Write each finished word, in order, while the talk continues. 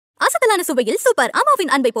தூக்கலான சுவையில் சூப்பர் அம்மாவின்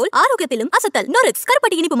அன்பை போல் ஆரோக்கியத்திலும் அசத்தல் நொரிக்ஸ்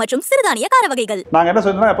கருப்பட்டி இனிப்பு மற்றும் சிறுதானிய கார வகைகள். நாங்க என்ன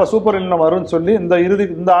சொல்றோம்னா இப்ப சூப்பர் எல்னினோ வரும்னு சொல்லி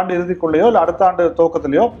இந்த ஆண்டு இறுதிக்குள்ளேயோ இல்ல அடுத்த ஆண்டு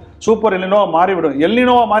துவக்கத்திலேயோ சூப்பர் எல்னினோவா மாறிவிடும்.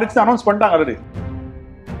 எல்னினோவா மாறிச்சு அனௌன்ஸ் பண்ணிட்டாங்க ஆல்ரெடி.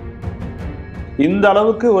 இந்த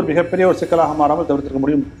அளவுக்கு ஒரு மிகப்பெரிய ஒரு சிக்கலாக மாறாமல் தவிர்த்திருக்க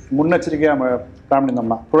முடியும். முன்னெச்சரிக்கையா நம்ம பிளான்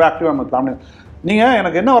பண்ணியிருந்தோம்னா ப்ரோஆக்டிவா நம்ம பிளான் பண்ணி. நீங்க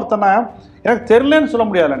எனக்கு என்ன வருத்தம்னா எனக்கு தெரியலன்னு சொல்ல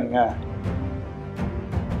முடியாதுல்ல. நீங்க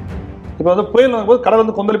இப்போ வந்து புயல் வரும்போது கடல்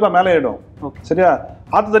வந்து கொந்தளிப்பா மேலே ஏடும். சரியா?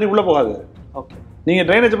 ஆத்து தண்ணி உள்ள போகாது. நீங்க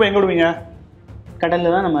ட்ரைனேஜ் போய் எங்க விடுவீங்க? கடல்ல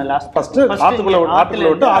தான் நம்ம லாஸ்ட் ஃபர்ஸ்ட் ஆத்துக்குள்ள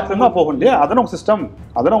விட்டு ஆத்துல தான் போகும் இல்லையா? அதான உங்க சிஸ்டம்,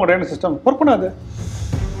 அதான உங்க ட்ரைனேஜ் சிஸ்டம். ஒர்க் பண்ணாது.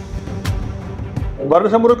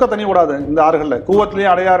 வருஷம் முழுக்க தண்ணி விடாது. இந்த ஆறுகள்ல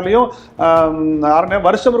கூவத்திலையும் அடையாறுலையும்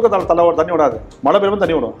வருஷம் முழுக்க தண்ணி விடாது. மழை பெய்யும்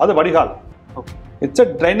தண்ணி விடும். அது வடிகால். It's a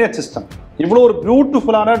drainage system. இவ்வளோ ஒரு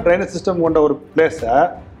பியூட்டிஃபுல்லான ட்ரைனேஜ் சிஸ்டம் கொண்ட ஒரு பிளேஸை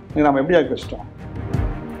நம்ம எப்படி ஆக்கி வச்சிட்டோம்?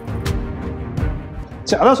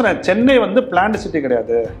 அதான் சொன்னேன், சென்னை வந்து பிளான்ட் சிட்டி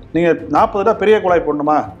கிடையாது. நீங்க 40 ரூபா பெரிய குழாய்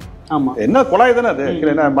போடணுமா? ஆமா, என்ன குழாய் தானே அது.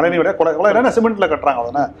 என்ன மழைநீர் குழாய் தானே, சிமெண்ட்ல கட்டுறாங்க.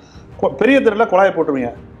 அதனால பெரிய தெருல குழாயை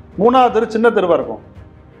போட்டுருவீங்க. 3வது தெரு சின்ன தெருவா இருக்கும்.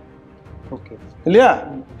 ஓகே இல்லையா?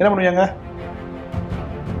 என்ன பண்ணுவீங்க?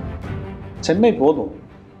 சென்னை போதும்.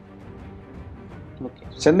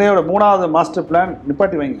 சென்னையோட 3வது மாஸ்டர் பிளான்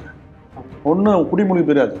நிப்பாட்டி வைங்க. ஒன்னும் குடிமொழி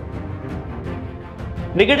பெறாது.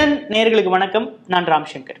 விகடன் நேயர்களுக்கு வணக்கம். நான்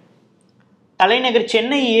ராம்சங்கர். தலைநகர்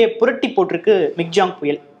சென்னையே புரட்டி போட்டிருக்கு மிக்ஜாங்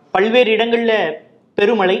புயல். பல்வேறு இடங்கள்ல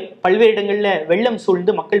பெருமழை, பல்வேறு இடங்கள்ல வெள்ளம்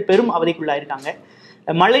சூழ்ந்து மக்கள் பெரும் அவதிக்குள்ளாயிருக்காங்க.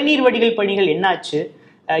 மழைநீர் வடிகள் பணிகள் என்னாச்சு?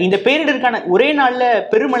 இந்த பேரிடருக்கான ஒரே நாள்ல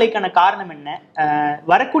பெருமழைக்கான காரணம் என்ன?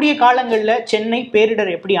 வரக்கூடிய காலங்கள்ல சென்னை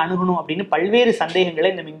பேரிடர் எப்படி அணுகணும் அப்படின்னு பல்வேறு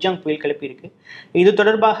சந்தேகங்களை இந்த மிக்ஜாங் புயல் கிளப்பியிருக்கு. இது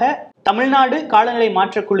தொடர்பாக தமிழ்நாடு காலநிலை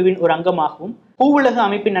மாற்றக்குழுவின் ஒரு அங்கமாகவும் பூவுலகு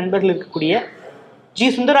அமைப்பின் நண்பர்கள் இருக்கக்கூடிய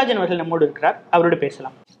சுந்தரராஜன் அவர்கள் நம்மோடு இருக்கிறார். அவரோடு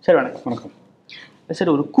பேசலாம். சார் வணக்கம். வணக்கம்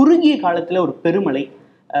சார். ஒரு குறுகிய காலத்துல ஒரு பெருமழை,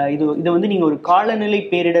 இதை வந்து நீங்க ஒரு காலநிலை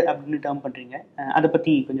பேரிடர் அப்படின்னு டேர்ம் பண்றீங்க. அதை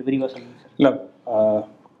பத்தி கொஞ்சம் விரிவா சொல்லுங்க சார். இல்ல,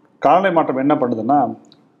 காலநிலை மாற்றம் என்ன பண்ணுதுன்னா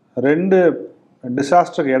 2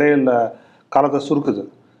 டிசாஸ்டருக்கு இடையில காலத்தை சுருக்குது.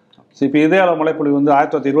 இப்போ இதே அளவு மழைப்பொழிவு வந்து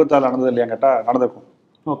 1926 நடந்தது இல்லையா கேட்டால் நடந்திருக்கும்.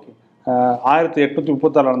 ஓகே.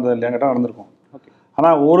 1836 நடந்தது இல்லையா கேட்டால் நடந்திருக்கும். ஓகே.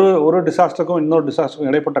 ஆனால் ஒரு டிசாஸ்டருக்கும் இன்னொரு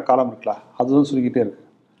டிசாஸ்டருக்கும் இடைப்பட்ட காலம் இருக்கலாம், அதுவும் சுருக்கிட்டே இருக்கு.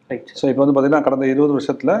 ரைட். ஸோ இப்போ வந்து பார்த்தீங்கன்னா கடந்த 20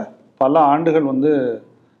 வருஷத்தில் பல ஆண்டுகள் வந்து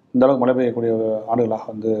இந்த அளவுக்கு மழை பெய்யக்கூடிய ஆண்டுகளாக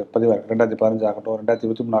வந்து பதிவாக 2015 ஆகட்டும்,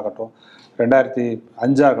 2023 ஆகட்டும்,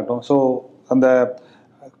 2005 ஆகட்டும். ஸோ அந்த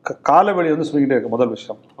காலவெளி வந்து சுருக்கிட்டே இருக்கு. முதல்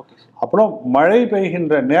விஷயம். அப்புறம் மழை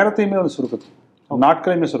பெய்கின்ற நேரத்தையுமே வந்து சுருக்குது,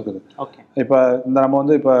 நாட்களையுமே சுருக்குது. இப்போ இந்த நம்ம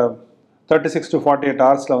வந்து இப்போ 36 to 48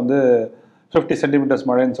 ஹவர்ஸில் வந்து 50 சென்டிமீட்டர்ஸ்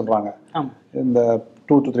மழைன்னு சொல்கிறாங்க இந்த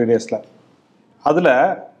 2 to 3 டேஸில். அதில்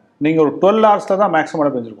நீங்கள் ஒரு 12 ஹவர்ஸில் தான் மேக்ஸிமம்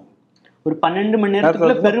மழை பெஞ்சிருக்கும். ஒரு 12 மணி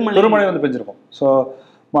நேரத்துக்குள்ள பெருமழை வந்து பெஞ்சிருக்கும். ஸோ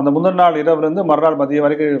அந்த முந்தின நாள் இரவுலேருந்து மறுநாள் மதியம்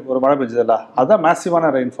வரைக்கும் ஒரு மழை பெஞ்சதில்ல, அதுதான்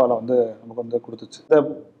மேசிவான ரெயின்ஃபாலை வந்து நமக்கு வந்து கொடுத்துச்சு. இந்த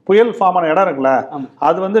புயல் ஃபார்ம் ஆன இடம் இருக்குல்ல,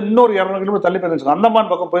 அது வந்து இன்னொரு 200 கிலோமீட்டர் தள்ளி போயிருந்துச்சு.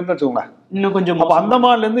 அந்தமான் பக்கம் போயிருந்து வச்சுக்கோங்க. இன்னும் கொஞ்சம். அப்போ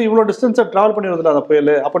அந்தமான்லேருந்து இவ்வளோ டிஸ்டன்ஸை ட்ராவல் பண்ணி வருதுல அந்த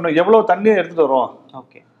புயல், அப்போ இன்னும் எவ்வளோ தண்ணியை எடுத்துகிட்டு வரும்?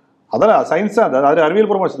 ஓகே. அதெல்லாம் சயின்ஸ் தான், அது அறிவியல்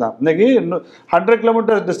பூர்வமாக தான். இன்னைக்கு 100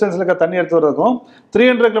 கிலோமீட்டர் டிஸ்டன்ஸ்ல இருக்க தண்ணி எடுத்து வரதுக்கும்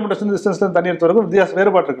 300 கிலோமீட்டர் டிஸ்டன்ஸ்ல தண்ணி எடுத்து வரதுக்கும் வித்தியாசம்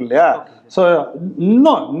வேறுபாடு இருக்கு இல்லையா? ஸோ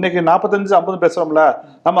இன்னும் இன்னைக்கு 45-50 பேசுறோம்ல,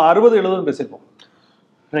 நம்ம 60-70 பேசியிருப்போம்.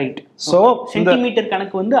 ரைட். ஸோ சென்டிமீட்டர்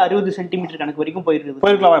கணக்கு வந்து 60 சென்டிமீட்டர் கணக்கு வரைக்கும்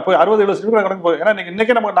போயிருக்கலாம். போய் 60-70 சென்டிமீட்டர் கணக்கு போய், ஏன்னா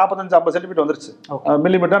இன்னைக்கு நமக்கு 45-50 சென்டிமீட்டர் வந்துருச்சு.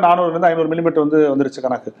 மில்லிமீட்டர் 400-500 மில்லிமீட்டர் வந்து வந்துருச்சு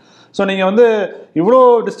கணக்கு. ஸோ நீங்க வந்து இவ்வளோ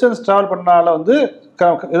டிஸ்டன்ஸ் டிராவல் பண்ணால வந்து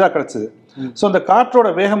இதாக கிடைச்சது. ஸோ இந்த காற்றோட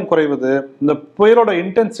வேகம் குறைவது, இந்த புயலோட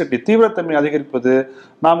இன்டென்சிட்டி தீவிரத்தன்மை அதிகரிப்பது,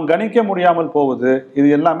 நாம் கணிக்க முடியாமல் போவது, இது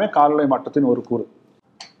எல்லாமே காலநிலை மாற்றத்தின் ஒரு கூறு.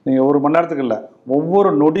 நீங்கள் ஒரு மணி நேரத்துக்கு இல்லை,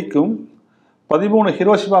 ஒவ்வொரு நொடிக்கும் 13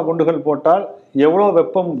 ஹிரோஷிமா குண்டுகள் போட்டால் எவ்வளோ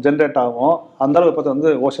வெப்பம் ஜென்ரேட் ஆகும், அந்த அளவு வெப்பத்தை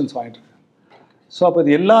வந்து ஓஷன்ஸ் வாங்கிட்டு இருக்கு. ஸோ அப்போ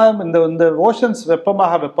இது எல்லாம் இந்த ஓஷன்ஸ்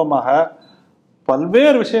வெப்பமாக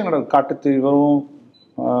பல்வேறு விஷயங்கள், காட்டுத்தீ வரும்,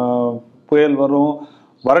 புயல் வரும்,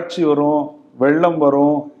 வறட்சி வரும், வெள்ளம்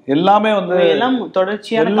வரும், எல்லாமே வந்து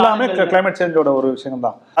எல்லாமே கிளைமேட் சேஞ்சோட ஒரு விஷயம்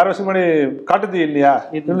தான். 1000 வருஷம் முன்னாடி காட்டுத்தீ இல்லையா?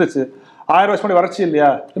 இருந்துச்சு. 1000 வருஷம் முன்னாடி வறட்சி இல்லையா?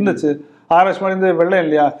 இருந்துச்சு. 1000 வருஷம் முன்னாடி வெள்ளம்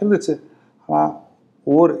இல்லையா? இருந்துச்சு.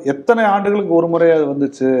 எத்தனை ஆண்டுகளுக்கு ஒரு முறை அது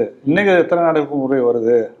வந்துச்சு, இன்னைக்கு எத்தனை ஆண்டுகளுக்கு ஒரு முறை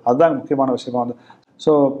வருது, அதுதான் முக்கியமான விஷயமா வந்து.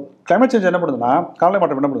 ஸோ கிளைமேட் சேஞ்ச் என்ன பண்ணுதுன்னா, காலநிலை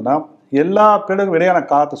மாற்றம் என்ன பண்ணுதுன்னா, எல்லா பேரிடர்களுக்கும் இடையான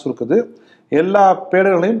காலத்தை சுருக்குது, எல்லா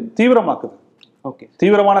பேரிடர்களையும் தீவிரமாக்குது. ஓகே.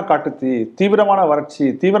 தீவிரமான காட்டுத்தீ, தீவிரமான வறட்சி,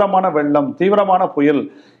 தீவிரமான வெள்ளம், தீவிரமான புயல்,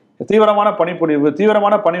 தீவிரமான பனிப்பொழிவு,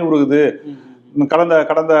 தீவிரமான பனி உருகுது.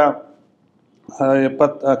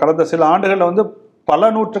 கடந்த சில ஆண்டுகளில் வந்து பல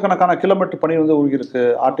நூற்றுக்கணக்கான கிலோமீட்டர் பனி வந்து உருகி இருக்கு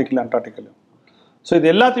ஆர்டிக்கல் அண்டார்டிக்கல். ஸோ இது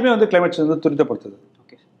எல்லாத்தையுமே வந்து கிளைமேட் சேஞ்ச் வந்து துரிதப்படுத்துது.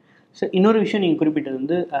 Okay sir. இன்னொரு விஷயம் நீங்கள் குறிப்பிட்டது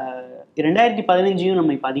வந்து 2015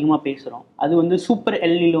 நம்ம இப்போ அதிகமாக பேசுகிறோம். அது வந்து சூப்பர்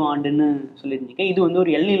எல்நிலோ ஆண்டுன்னு சொல்லியிருந்தீங்க. இது வந்து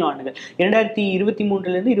ஒரு எல்நிலோ ஆண்டுகள்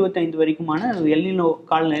 2023 25 வரைக்குமான எல்நிலோ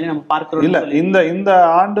காலநிலை நம்ம பார்க்கிறோம். இல்லை, இந்த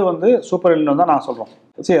ஆண்டு வந்து சூப்பர் எல்நிலோ தான் நான் சொல்கிறோம்.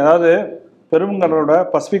 சரி, அதாவது பெருங்கடலோட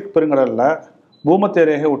பசிபிக் பெருங்கடலில் பூமத்திய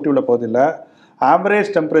ரேகை ஒட்டியுள்ள பகுதியில்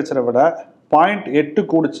ஆவரேஜ் டெம்பரேச்சரை விட 0.8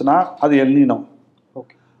 கூடுச்சுன்னா அது எல்நிலோ.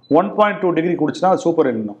 ஓகே. 1.2 டிகிரி கூடுச்சுன்னா அது சூப்பர்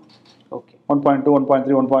எல்நிலோ. ஓகே. 1.2,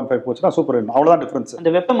 1.3, 1.5 போச்சுன்னா சூப்பர் எல்நிலோ. அவ்வளோதான் டிஃபரன்ஸ்.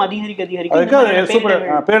 அந்த வெப்பம் அதிகரிக்க அதுக்கு அது சூப்பர்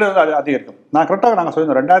பேர் வந்து அதிகரிக்கும். நான் கரெக்டாக நாங்கள்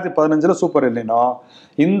சொல்லியிருந்தோம் 2015 சூப்பர் எல்நிலோ,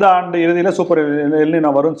 இந்த ஆண்டு இறுதியில் சூப்பர்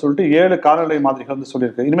எல்நிலோ வரும்னு சொல்லிட்டு 7 காலநிலை மாதிரிகள் வந்து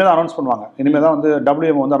சொல்லியிருக்கு. இனிமேல் தான் அனௌன்ஸ் பண்ணுவாங்க. இனிமேல் தான் வந்து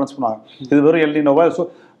WMO வந்து அனௌன்ஸ் பண்ணுவாங்க. இது வெறும் எல்நிலோவா?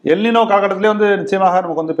 எல்நிலோ காலகட்டத்திலே வந்து நிச்சயமாக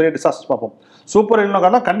நமக்கு வந்து பெரிய டிசாஸ்டர்ஸ் பார்ப்போம். சூப்பர் எல்நிலோ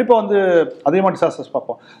காலம் கண்டிப்பாக வந்து அதிகமாக டிசாஸ்டர்ஸ்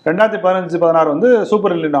பார்ப்போம். 2015-16 வந்து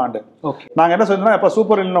சூப்பர் எல்நிலோ ஆண்டு. நாங்கள் என்ன சொல்லியிருந்தோம்னா, எப்போ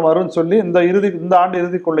சூப்பர் எல்நிலோ வரும்னு சொல்லி இந்த ஆண்டு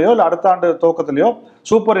இறுதிக்குள்ளேயோ இல்லை அடுத்த ஆண்டு துவக்கத்திலையோ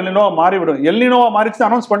சூப்பர் எல்நிலோ மாறிவிடும். எல்நிலோவா மாறிச்சு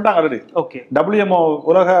அனௌன்ஸ் பண்ணிட்டாங்க ஆல்ரெடி. ஓகே. WMO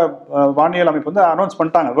உலக வானியல் அமைப்பு வந்து அனௌன்ஸ்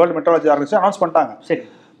பண்ணிட்டாங்க. வேர்ல்டு மெட்ரோலஜி ஆர்கனைசேஷன் அனௌன்ஸ் பண்ணிட்டாங்க. சரி,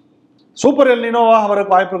 சூப்பர் எல்நினோவாக வர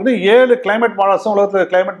வாய்ப்பு இருக்குது. 7 கிளைமேட் மாடல்ஸும் உலகத்தில்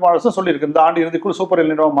கிளைமேட் மாடல்ஸும் சொல்லியிருக்கு இந்த ஆண்டு இறுதிக்குள் சூப்பர்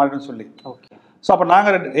எல்நினோவா மாறிடும்னு சொல்லி. ஓகே. ஸோ அப்போ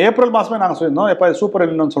நாங்கள் ஏப்ரல் மாதமே நாங்கள் சொல்லியிருந்தோம், எப்போ சூப்பர்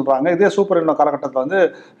எல்நினோன்னு சொல்கிறாங்க. இதே சூப்பர் எல்நினோ காலகட்டத்தில் வந்து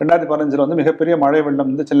 2015 வந்து மிகப்பெரிய மழை வெள்ளம்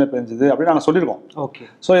வந்து சென்னை பெஞ்சுது அப்படின்னு நாங்கள் சொல்லியிருக்கோம். ஓகே.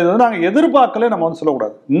 ஸோ இது வந்து நாங்கள் எதிர்பார்க்கலே நம்ம வந்து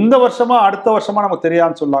சொல்லக்கூடாது. இந்த வருஷமா அடுத்த வருஷமா நமக்கு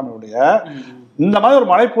தெரியாதுன்னு சொல்லாமே, இந்த மாதிரி ஒரு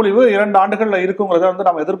மழைப்பொழிவு 2 ஆண்டுகளில் இருக்குங்கிறத வந்து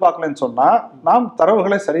நம்ம எதிர்பார்க்கலன்னு சொன்னால் நாம்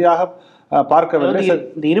தரவுகளை சரியாக பார்க்கவில்லை.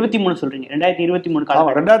 இந்த 23 சொல்றீங்க, 2023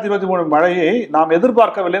 2023 மழையை நாம்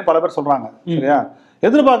எதிர்பார்க்கவில்லைன்னு பல பேர் சொல்றாங்க. சரியா?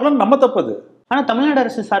 எதிர்பார்க்கலாம் நம்ம தப்புது. ஆனா தமிழ்நாடு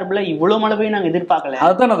அரசு சார்பில் இவ்வளவு மழை நாங்க எதிர்பார்க்கல.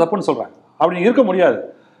 அதுதான் நான் தப்புன்னு சொல்றேன். அப்படி இருக்க முடியாது.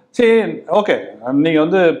 சரி, ஓகே, நீங்க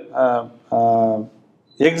வந்து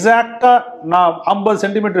எக்ஸாக்டா நான் 50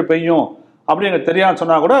 சென்டிமீட்டர் பெய்யும் அப்படி எனக்கு தெரியாதுன்னு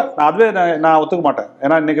சொன்னா கூட அதுவே நான் ஒத்துக்க மாட்டேன்.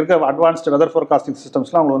 ஏன்னா இன்னைக்கு இருக்க அட்வான்ஸ்டு வெதர் ஃபோர்காஸ்டிங்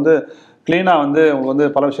சிஸ்டம்ஸ்லாம் உங்களுக்கு வந்து கிளீனா வந்து உங்களுக்கு வந்து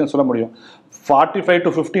பல விஷயம் சொல்ல முடியும். 45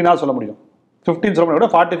 to 50 சொல்ல முடியும். 15 சொல்ல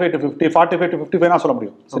முடியும், 45 to 50, 45 to 55 சொல்ல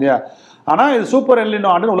முடியும். சரியா? ஆனா இது சூப்பர் எல்நினோ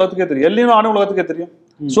ஆண்டு உலகத்துக்கே தெரியும். எல்நினோ ஆண்டு உலகத்துக்கே தெரியும்.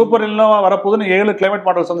 சூப்பர் எல்நினோ வரப்போதுன்னு 7 கிளைமேட்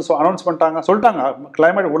மாடல்ஸ் வந்து அனௌன்ஸ் சொல்லிட்டாங்க.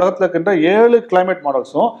 கிளைமேட் உலகத்துல இருக்கின்ற 7 கிளைமேட்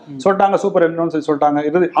மாடல்ஸும் சொல்லிட்டாங்க சூப்பர் எல்நினோன்னு சொல்லி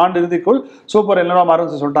சொல்லிட்டாங்க. ஆண்டு இறுதிக்குள் சூப்பர் எல்நினோ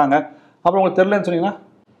மாறும்னு சொல்லிட்டாங்க. அப்புறம் உங்களுக்கு தெரியலன்னு சொன்னீங்கன்னா,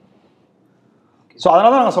 ஸோ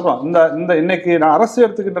அதனால தான் நாங்கள் சொல்கிறோம், இந்த இன்னைக்கு நான் அரசு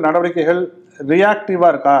எடுத்துக்கின்ற நடவடிக்கைகள் ரியாக்டிவாக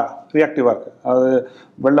இருக்குது. அது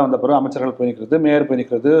வெள்ளம் வந்த பிறகு அமைச்சர்கள் போய் நிற்கிறது, மேயர் போய்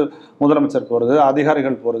நிற்கிறது, முதலமைச்சர் போகிறது,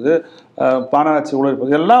 அதிகாரிகள் போகிறது, பானராட்சி ஊழல்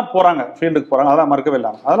போகிறது, எல்லாம் போகிறாங்க, ஃபீல்டுக்கு போகிறாங்க. அதெல்லாம் மறக்கவே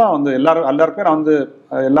இல்லாமல் அதெல்லாம் வந்து எல்லாருக்குமே நான் வந்து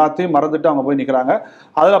எல்லாத்தையும் மறந்துட்டு அவங்க போய் நிற்கிறாங்க.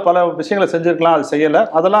 அதில் பல விஷயங்களை செஞ்சுருக்கலாம், அது செய்யலை,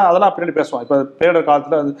 அதெல்லாம் பின்னாடி பேசுவோம். இப்போ பேரிடர்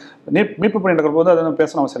காலத்தில் அது மீட்பு பண்ணிட்டு இருக்கிற போது அதை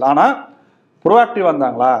பேசணும் அவசியம் இல்லை. ஆனால் ப்ரோஆக்டிவ்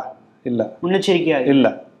வந்தாங்களா? இல்லை. முன்னெச்சரிக்கையாக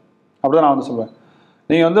இல்லை. அப்படிதான் நான் வந்து சொல்லுவேன்.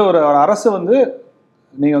 நீங்கள் வந்து ஒரு அரசு வந்து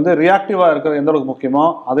நீங்கள் வந்து ரியாக்டிவாக இருக்கிற எந்த அளவுக்கு முக்கியமோ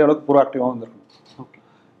அதே அளவுக்கு ப்ரோஆக்டிவாக வந்துருக்கணும். ஓகே.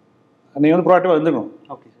 நீங்கள் வந்து ப்ரோஆக்டிவாக இருந்துக்கணும்.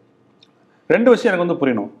 ஓகே. 2 விஷயம் எனக்கு வந்து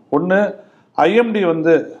புரியணும். ஒன்று, ஐஎம்டி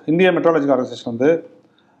வந்து இந்திய மெட்ரோலஜி ஆர்கனைசேஷன் வந்து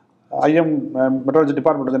மெட்ரோலஜி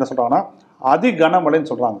டிபார்ட்மெண்ட் வந்து என்ன சொல்கிறாங்கன்னா அதிகனமழைன்னு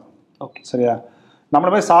சொல்கிறாங்க. ஓகே. சரியா?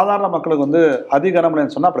 நம்மள மாதிரி சாதாரண மக்களுக்கு வந்து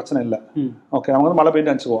அதிகனமழைன்னு சொன்னால் பிரச்சனை இல்லை. ஓகே, நம்ம வந்து மழை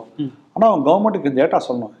பெய்யுன்னு நினச்சிக்குவோம். ஆனால் அவங்க கவர்மெண்ட்டுக்கு டேட்டா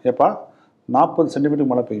சொல்லணும். எப்பா 40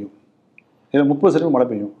 சென்டிமீட்டர் மழை பெய்யும், இல்லை 30 சென்டிமீட்டர் மழை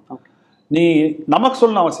பெய்யும். நீ நமக்கு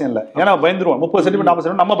சொல்லணும் அவசியம் இல்லை. ஏன்னா பயந்துருவோம். 30 சென்டிமீட்டர் 40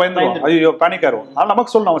 சென்டிமீட்டர் நம்ம பயந்துருவோம், ஐயோ பேனிக் ஆயிடுவோம். அதனால்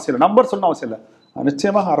நமக்கு சொல்லணும் அவசியம் இல்லை, நம்பர் சொல்லணும் அவசியம் இல்லை.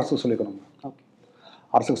 நிச்சயமாக அரசுக்கு சொல்லிக்கணும்.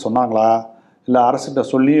 அரசுக்கு சொன்னாங்களா இல்லை அரசுகிட்ட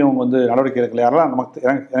சொல்லி அவங்க வந்து நடவடிக்கை எடுக்கல யாரெல்லாம்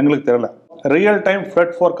எங்களுக்கு தெரியல. ரியல் டைம்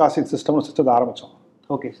ஃப்ளட் ஃபோர்காஸ்டிங் சிஸ்டம்னு சிஸ்டத்தை ஆரம்பித்தோம்.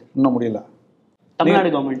 Okay sir. இன்னும் முடியல.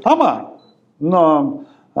 தமிழ்நாடு கவர்மெண்ட் ஆமாம், இன்னும்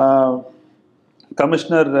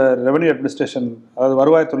கமிஷனர் ரெவன்யூ அட்மினிஸ்ட்ரேஷன், அதாவது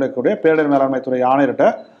வருவாய்த்துறைக்குடைய பேரிடர் மேலாண்மை துறை ஆணையர்கிட்ட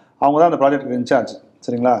அவங்க தான் அந்த ப்ராஜெக்டுக்கு இன்சார்ஜ்.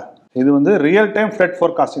 சரிங்களா? இது வந்து real time flood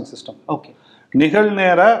forecasting system. Okay.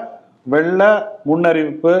 நிகழ்நேர வெள்ள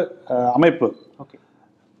முன்னறிவிப்பு அமைப்பு. ஓகே.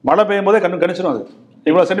 மழை பெய்யும் போதே கணிச்சிடும். அது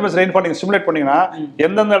இவ்வளோ சென்டிமீட்டர் ரெயின்ஃபால் நீங்கள் சிமுலேட் பண்ணீங்கன்னா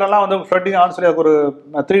எந்தெந்த இடம்லாம் வந்து ஃப்ளட்டிங் ஆன் சொல்லி ஒரு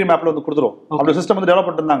 3D மேப்பில் வந்து கொடுத்துரும். அப்படி சிஸ்டம் வந்து டெவலப்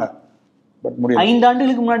பண்ணிருந்தாங்க. பட் முடியும். 5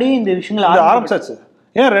 ஆண்டுகளுக்கு முன்னாடி இந்த விஷயங்கள் ஆரம்பிச்சாச்சு.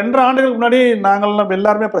 ஏன் 2 ஆண்டுகளுக்கு முன்னாடி நாங்கள்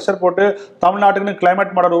எல்லாருமே ப்ரெஷர் போட்டு தமிழ்நாட்டுக்குன்னு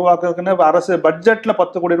கிளைமேட் மாடல் உருவாக்குறதுக்குன்னு அரசு பட்ஜெட்டில்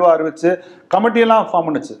 10 கோடி ரூபா அறிவிச்சு கமிட்டியெல்லாம் ஃபார்ம்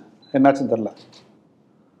பண்ணுச்சு. என்னாச்சுன்னு தெரில.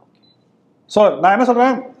 ஸோ நான் என்ன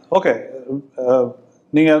சொல்கிறேன், ஓகே,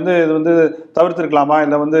 நீங்கள் வந்து இது வந்து தவிர்த்துருக்கலாமா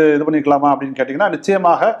இல்லை வந்து இது பண்ணிக்கலாமா அப்படின்னு கேட்டிங்கன்னா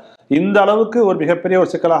நிச்சயமாக இந்த அளவுக்கு ஒரு மிகப்பெரிய ஒரு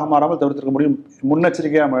சிக்கலாக மாறாமல் தவிர்த்துருக்க முடியும்.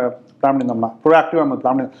 முன்னெச்சரிக்கையாக நம்ம பிளான் பண்ணியிருந்தோம்னா, ப்ரோஆக்டிவாக நம்ம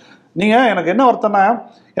பிளான் பண்ணி. நீங்கள் எனக்கு என்ன வருத்தம்னா,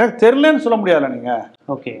 எனக்கு தெரியலன்னு சொல்ல முடியாதுல்ல நீங்கள்.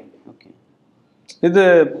 ஓகே. ஓகே. இது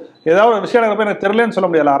ஏதாவது ஒரு விஷயம் எனக்கு தெரியலன்னு சொல்ல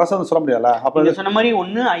முடியல, அரசு வந்து சொல்ல முடியல. அப்போ சொன்ன மாதிரி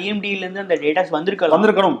ஒன்று ஐஎம்டியிலேருந்து அந்த டேட்டாஸ்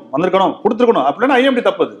வந்திருக்கணும் கொடுத்துருக்கணும். அப்படின்னா ஐஎம்டி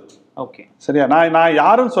தப்புது. ஓகே. சரியா? நான்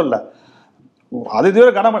யாரும் சொல்ல. அது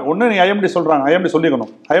இதுவரை கனமழை ஒன்று நீ ஐஎம்டி சொல்கிறாங்க, ஐஎம்டி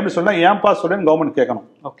சொல்லிக்கணும். ஐஎம்டி சொன்னால் ஏன்பா சொல்லுன்னு கவர்மெண்ட் கேட்கணும்.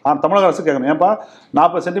 தமிழக அரசு கேட்கணும், ஏன்பா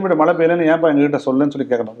 40 சென்டிமீட்டர் மழை பெய்யலன்னு ஏன்பா எங்ககிட்ட சொல்லுன்னு சொல்லி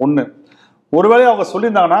கேட்கணும். ஒன்று. ஒருவேளை அவங்க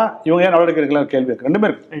சொல்லியிருந்தாங்கன்னா இவங்க ஏன் நடவடிக்கை எடுக்கல கேள்வி இருக்கு. ரெண்டுமே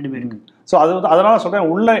இருக்கு. ஸோ அது வந்து அதனால சொல்றேன்,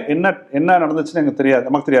 உள்ள என்ன நடந்துச்சுன்னு எனக்கு தெரியாது,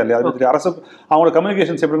 நமக்கு தெரியாது இல்லையா, அது தெரியாது. அரசு அவங்களோட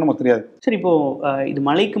கம்யூனிகேஷன்ஸ் எப்படின்னு நமக்கு தெரியாது. சரி, இப்போ இது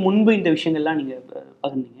மழைக்கு முன்பு இந்த விஷயங்கள்லாம் நீங்க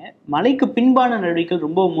பகிர்ந்தீங்க. மழைக்கு பின்பான நடவடிக்கைகள்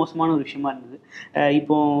ரொம்ப மோசமான ஒரு விஷயமா இருந்தது.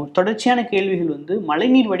 இப்போ தொடர்ச்சியான கேள்விகள் வந்து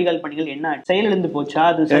மழைநீர் வடிகால் பணிகள் என்ன செயலிழந்து போச்சா?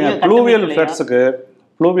 அது ப்ளூவியல் ஃப்ளட்ஸுக்கு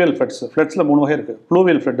ப்ளூவியல் ஃப்ளட்ஸில் 3 வகை இருக்கு.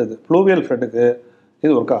 ப்ளூவியல் ஃப்ளட் இது ப்ளூவியல் ஃப்ளட்டுக்கு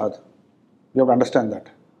இது ஒர்க் ஆகாது. You have to understand that.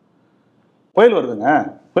 புயல் வருதுங்க,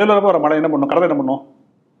 புயல் வரப்போ ஒரு மழை என்ன பண்ணும், கடல் என்ன பண்ணும்?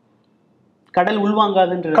 கடல்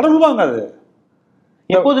உள்வாங்காதுன்ற. கடல் உள்வாங்காது.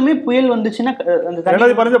 எப்போதுமே புயல் வந்துச்சுன்னா அந்த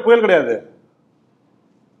 2015 புயல் கிடையாது,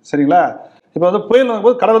 சரிங்களா? இப்போ வந்து புயல்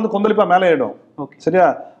வரும்போது கடல் வந்து கொந்தளிப்பா மேலே ஏடும், சரியா?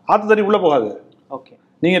 ஆற்று தண்ணி உள்ள போகாது. ஓகே,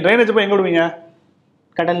 நீங்க ட்ரைனேஜ் போய் எங்க விடுவீங்க?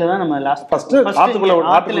 கடல்ல தான் நம்ம லாஸ்ட் ஃபர்ஸ்ட் ஆற்றுக்குள்ள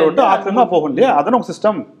விட்டு ஆற்றுல தான் போகும் இல்லையா? அதான் உங்க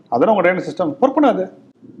சிஸ்டம், அதான் உங்க ட்ரைனேஜ் சிஸ்டம் ஒர்க் பண்ணாது.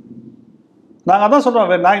 நாங்கள் அதான் சொல்றோம்,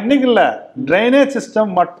 நான் இன்னைக்கு இல்லை, ட்ரைனேஜ் சிஸ்டம்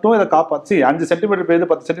மட்டும் இதை காப்பாற்றி 5 சென்டிமீட்டர் பெய்யுது,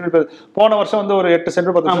 10 சென்டிமீட்டர் பெய்யுது. போன வருஷம் வந்து ஒரு 8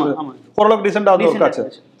 சென்டிமீட்டர் 10 சென்டிமீட்டர் ஓரளவுக்கு டீசெண்டாக ஒர்க் ஆச்சு.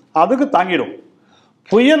 அதுக்கு தாங்கிடும்.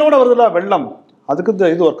 புயலோட வருதுல வெள்ளம்,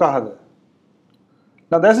 அதுக்கு இது ஒர்க் ஆகாது.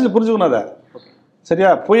 நான் தயவுசெஞ்சு புரிஞ்சுக்கணும் அதை,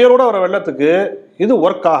 சரியா? புயலோட வர வெள்ளத்துக்கு இது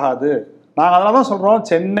ஒர்க் ஆகாது. நாங்கள் அதனால தான் சொல்றோம்,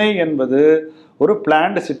 சென்னை என்பது ஒரு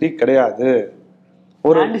பிளான்டு சிட்டி கிடையாது,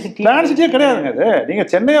 ஒரு பிளான் சிட்டியே கிடையாதுங்க. இது நீங்க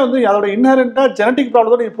சென்னையை வந்து அதோட இன்ஹரண்டா ஜெனட்டிக்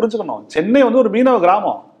ப்ராப்ளத்தோட நீங்க புரிஞ்சுக்கணும். சென்னை வந்து ஒரு மீனவ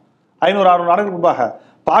கிராமம். 500-600 ஆண்டுகளுக்கு முன்பாக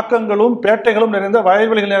பாக்கங்களும் பேட்டைகளும் நிறைந்த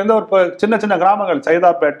வயல்வெளிகள் நிறைந்த ஒரு சின்ன சின்ன கிராமங்கள்,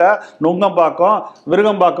 சைதாப்பேட்டை, நுங்கம்பாக்கம்,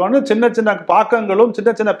 விருகம்பாக்கம்னு சின்ன சின்ன பாக்கங்களும்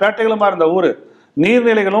சின்ன சின்ன பேட்டைகளுமா இருந்த ஊர்.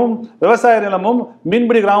 நீர்நிலைகளும் விவசாய நிலமும்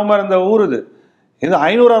மீன்பிடி கிராமமா இருந்த ஊர் இது. இது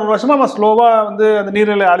 500-600 வருஷமா நம்ம ஸ்லோவா வந்து அந்த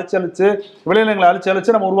நீர்நிலை அழிச்சு விளைநிலங்களை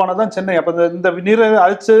அழிச்சு நம்ம உருவானதான் சென்னை. அப்ப இந்த நீர்நிலை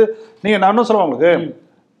அழிச்சு நீங்க நான் இன்னும் சொல்லுவேன் உங்களுக்கு,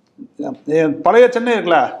 பழைய சென்னை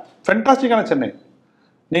இருக்குல்ல, ஃபென்டாஸ்டிக்கான சென்னை.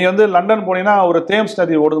 நீங்க வந்து லண்டன் போனீங்கன்னா ஒரு தேம்ஸ்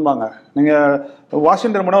நதி ஓடுதும்பாங்க, நீங்க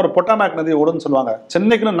வாஷிங்டன் போனா ஒரு பொட்டாமேக் நதி ஓடுன்னு சொல்லுவாங்க.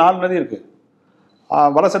 சென்னைக்குன்னு 4 நதி இருக்கு.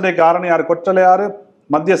 வட சென்னைக்கு ஆரணியாறு, கொற்றலையாறு,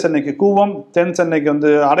 மத்திய சென்னைக்கு கூவம், தென் சென்னைக்கு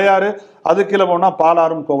வந்து அடையாறு, அது கீழே போனா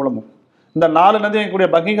பாலாறும் கோவளமும். இந்த 4 நதி கூடிய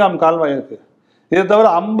பக்கிங்ஹாம் கால்வாய் இருக்கு. இதை தவிர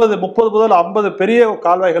 30 முதல் 50 பெரிய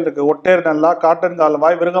கால்வாய்கள் இருக்கு. ஒட்டேர் நல்லா, காட்டன்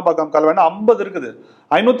கால்வாய், விருங்கம்பாக்கம் கால்வாய்னா 50 இருக்குது.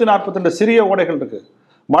 542 சிறிய ஓடைகள் இருக்கு.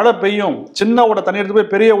 மழை பெய்யும், சின்ன ஓடை தண்ணி எடுத்து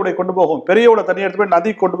போய் பெரிய ஓடை கொண்டு போகும், பெரிய ஓடை தண்ணி எடுத்து போய்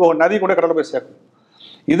நதி கொண்டு போகும், நதி கூட கடலை போய் சேர்க்கும்.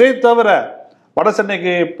 இதை தவிர வட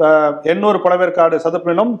சென்னைக்கு எண்ணூர் பழவேற்காடு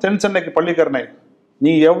சதுப்பு நிலம், தென் சென்னைக்கு பள்ளிக்கரணை.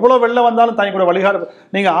 நீ எவ்வளவு வெள்ளம் வந்தாலும் தண்ணி கூட வழிகாடு.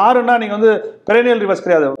 நீங்க ஆறுனா நீங்க வந்து பெரேனியல் ரிவர்ஸ்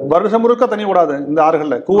கிடையாது, வருஷம் முழுக்க தண்ணி விடாது. இந்த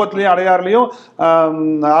ஆறுகள்ல கூவத்திலையும் அடையாறுலையும்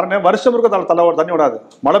ஆறுனையும் வருஷம் முழுக்க தண்ணி விடாது,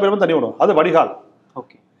 மழை பெய்யும் தண்ணி விடும். அது வடிகால்.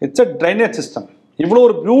 Okay, it's a drainage system. இவ்வளோ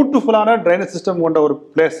ஒரு பியூட்டிஃபுல்லான ட்ரைனேஜ் சிஸ்டம் கொண்ட ஒரு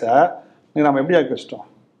பிளேஸை நம்ம எப்படி ஆக்கி வச்சிட்டோம்?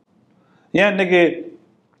 ஏன் இன்னைக்கு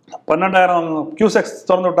 12,000 கியூசெக்ஸ்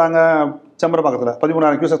திறந்து விட்டாங்க செம்பரம்பாக்கத்தில்,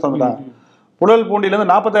 13,000 கியூசெக்ஸ் திறந்து விட்டாங்க. புழல்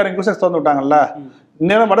பூண்டியிலேருந்து 40,000 கியூசெக்ஸ் திறந்து விட்டாங்கல்ல.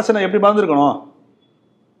 இந்நேரம் வட சென்னை எப்படி மறந்துருக்கணும்?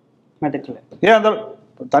 ஏன் அந்த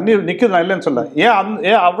தண்ணீர் நிற்குது, நான் இல்லைன்னு சொல்ல.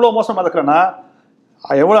 ஏன் அவ்வளோ மோசம் மதக்கிறேன்னா,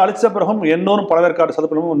 எவ்வளோ அழிச்ச பிறகும் 800 பழவேற்காடு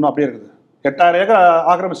சதுப்பினமும் இன்னும் அப்படியே இருக்குது. 8000 ஏக்கர்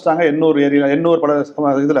ஆக்கிரமிச்சிட்டாங்க 800 ஏரியா,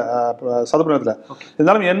 800 இதில் சதுப்பு நிலத்தில்.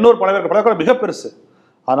 இருந்தாலும் 800 பழவேற்காடு மிக பெருசு.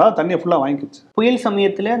 அதனால தண்ணியை ஃபுல்லாக வாங்கிக்கிச்சு. புயல்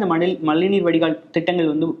சமயத்தில் அந்த மழைநீர் வடிகால்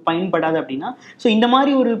திட்டங்கள் வந்து பயன்படாது அப்படின்னா, ஸோ இந்த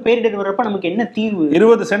மாதிரி ஒரு பேரிடர் வர்றப்ப நமக்கு என்ன தீர்வு?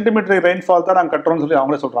 20 சென்டிமீட்டர் ரெயின்ஃபால் தான் நாங்கள் கட்டுறோம்னு சொல்லி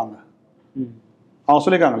அவங்களே சொல்கிறாங்க. அவங்க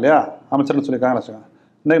சொல்லியிருக்காங்க இல்லையா, அமைச்சர்கள் சொல்லியிருக்காங்க.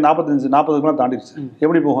 இன்னைக்கு 45-40க்கு மேலே தாண்டிடுச்சு.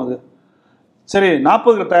 எப்படி போகும் அது? சரி,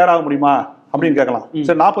 40க்கு தயாராக முடியுமா அப்படின்னு கேட்கலாம்.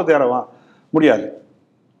 சரி, 40 தயாராக முடியாது.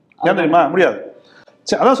 ஏன் தெரியுமா? முடியாது.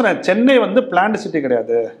 அதான் சொன்னேன், சென்னை வந்து பிளான்டு சிட்டி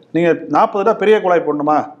கிடையாது. நீங்க 40 பெரிய குழாய்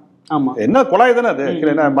போடணுமா? ஆமா, என்ன குழாய் தானே அது?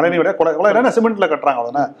 என்ன மழைநீர் குழாய் தானே, சிமெண்ட்ல கட்டுறாங்க.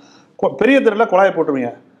 அதானே பெரிய தெருல குழாயை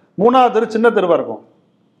போட்டுருவீங்க, 3வது தெரு சின்ன தெருவா இருக்கும்.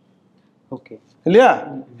 ஓகே இல்லையா?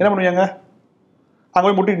 என்ன பண்ணுவீங்க? அங்க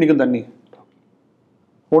போய் முட்டிட்டு நிற்கும் தண்ணி.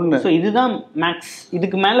 ஒண்ணு, இதுதான் மேக்ஸ்.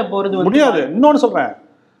 இதுக்கு மேல போறது முடியாது. இன்னொன்னு சொல்றேன்,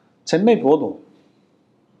 சென்னை போதும்.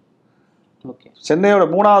 சென்னையோட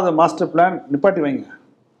 3வது மாஸ்டர் பிளான் நிப்பாட்டி வைங்க.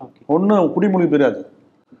 ஒன்றும் குடிமொழி பெறாது.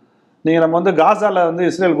 நீங்கள் நம்ம வந்து காசாவில் வந்து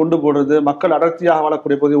இஸ்ரேல் குண்டு போடுறது, மக்கள் அடர்த்தியாக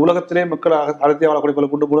வாழக்கூடிய போது, உலகத்திலே மக்கள் அடர்த்தியாக வாழக்கூடிய போது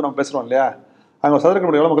குண்டு போடு நம்ம பேசுகிறோம் இல்லையா? அங்கே சதுர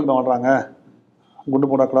கிலோமீட்டர் எவ்வளோ மக்கள் வாழ்றாங்க? குண்டு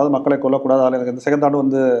போடக்கூடாது, மக்களை கொல்லக்கூடாது, அதில் எனக்கு இந்த செகண்ட் தாண்டு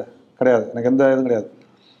வந்து கிடையாது, எனக்கு எந்த இதுவும் கிடையாது.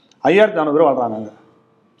 5400 பேர் வாழ்றாங்க அங்கே.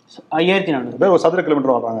 5400 பேர் ஒரு சதுர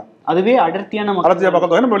கிலோமீட்டர் வாழ்றாங்க. அதுவே அடர்த்தியான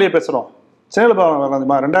பக்கம் நம்ம வெளியே பேசுகிறோம். சென்னையில்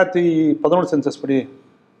 2011 சென்சஸ் படி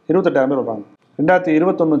 28,000 பேர் வருவாங்க.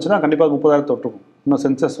 2021 வந்துச்சுன்னா கண்டிப்பாக 30,000 தொட்டுருக்கும். இன்னும்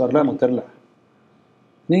சென்சஸ் வரல, நமக்கு தெரில.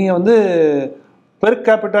 நீங்கள் வந்து பெர்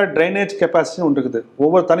கேபிட்டல் ட்ரைனேஜ் கெப்பாசிட்டின்னு ஒன்று இருக்குது.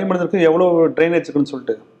 ஒவ்வொரு தனி மனிதனுக்கும் எவ்வளோ ட்ரைனேஜ் இருக்குன்னு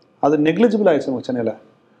சொல்லிட்டு அது நெக்லிஜிபிள் ஆயிடுச்சு உங்கள் சென்னையில்.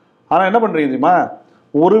 ஆனால் என்ன பண்ணுறீங்க தெரியுமா,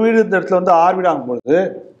 ஒரு வீடு இந்த இடத்துல வந்து 6 வீடு ஆகும்பொழுது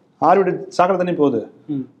 6 வீடு சாக்கடை தண்ணி போகுது,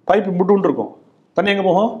 பைப்பு முட்டுன்னு இருக்கும், தண்ணி எங்கே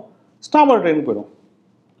போகும், ஸ்டாப் ட்ரெயினுக்கு போயிடும்,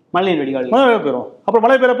 மழை வடிகால் போயிடும். அப்புறம்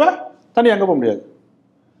மழை பெய்யறப்ப தண்ணி அங்கே போக முடியாது.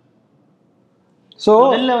 ஸோ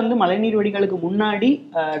முதல்ல வந்து மழைநீர் வடிகாலுக்கு முன்னாடி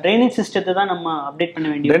ட்ரைனேஜ் சிஸ்டத்தை தான் நம்ம அப்டேட் பண்ண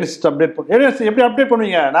வேண்டிய. ட்ரைனேஜ் சிஸ்டம் எப்படி அப்டேட்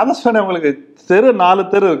பண்ணுவீங்க? நான் தான் சொன்னேன் உங்களுக்கு, தெரு 4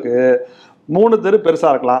 தெரு இருக்கு, 3 தெரு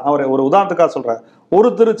பெருசாக இருக்கலாம். ஒரு உதாரணத்துக்காக சொல்கிறேன்,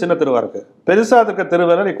 ஒரு தெரு சின்ன தெருவாக இருக்குது. பெருசாக இருக்க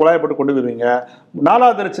தெருவில் நீ குழாயை போட்டு கொண்டு போயிருவீங்க.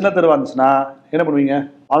 4வது தெரு சின்ன தெருவாக இருந்துச்சுன்னா என்ன பண்ணுவீங்க?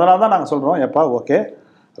 அதனால தான் நாங்கள் சொல்கிறோம், எப்பா ஓகே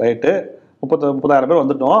ரைட்டு 30,000 பேர்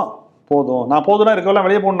வந்துட்டோம் போதும், நான் போதும்னா இருக்கவெல்லாம்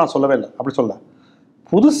வெளியே போகணும்னு நான் சொல்லவே இல்லை, அப்படி சொல்ல.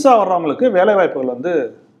 புதுசாக வர்றவங்களுக்கு வேலை வாய்ப்புகள் வந்து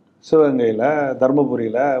சிவகங்கையில்,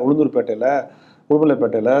 தருமபுரியில், உளுந்தூர்பேட்டையில்,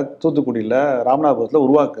 உடுமலைப்பேட்டையில், தூத்துக்குடியில், ராமநாதபுரத்தில்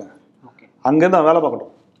உருவாக்கு, அங்கேருந்து நான் வேலை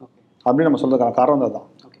பார்க்கட்டும் அப்படின்னு நம்ம சொல்றதுக்கான காரணம் தான்.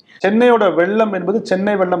 சென்னையோட வெள்ளம் என்பது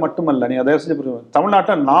சென்னை வெள்ளம் மட்டுமல்ல, நீ அதை செஞ்சு புரியும்.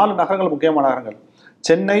 தமிழ்நாட்டில் 4 நகரங்கள் முக்கியமான நகரங்கள்,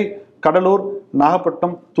 சென்னை, கடலூர்,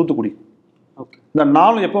 நாகப்பட்டினம், தூத்துக்குடி. இந்த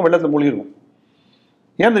 4 எப்போ வெள்ளத்தில் மூழ்கிருக்கும்.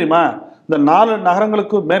 ஏன் தெரியுமா? இந்த 4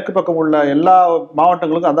 நகரங்களுக்கு மேற்கு பக்கம் உள்ள எல்லா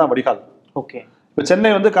மாவட்டங்களுக்கும் அதான் வடிகால். ஓகே. இப்போ சென்னை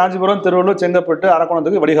வந்து காஞ்சிபுரம், திருவள்ளூர், செங்கல்பட்டு,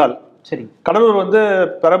 அரக்கோணத்துக்கு வடிகால். சரி. கடலூர் வந்து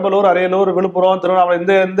பெரம்பலூர், அரியலூர், விழுப்புரம், திருவண்ணாமலை,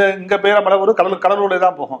 இங்க பேரமலை கடலூர்ல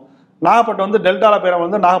தான் போகும். நாகப்பட்டினம் வந்து டெல்டால பேரம்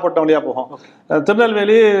வந்து நாகப்பட்டினம் வழியா போகும்.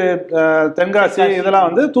 திருநெல்வேலி, தென்காசி இதெல்லாம்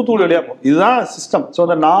வந்து தூத்துக்குடி வழியா போகும். இதுதான் சிஸ்டம். ஸோ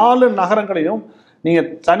இந்த 4 நகரங்களையும் நீங்க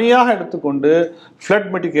தனியாக எடுத்துக்கொண்டு ஃப்ளட்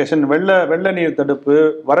மிட்டிகேஷன், வெள்ள நீர் தடுப்பு,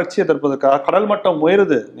 வறட்சியை தடுப்பதற்காக கடல் மட்டம்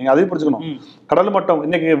உயருது. நீங்க அதையும் புரிஞ்சுக்கணும். கடல் மட்டம்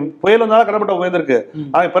இன்னைக்கு புயல் வந்தாலும் கடல் மட்டம் உயர்ந்திருக்கு,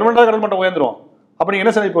 பெர்மனண்டா கடல் மட்டம் உயர்ந்துரும். அப்ப நீங்க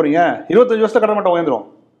என்ன செய்ய போறீங்க? 25 வருஷத்துல கடல் மட்டம் உயர்ந்துரும்.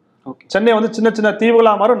 சென்னை வந்து சின்ன சின்ன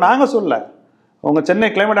தீவுகளா மாறும். நாங்க சொல்ல, உங்க சென்னை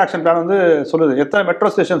கிளைமேட் ஆக்ஷன் பிளான் வந்து சொல்லுது எத்தனை மெட்ரோ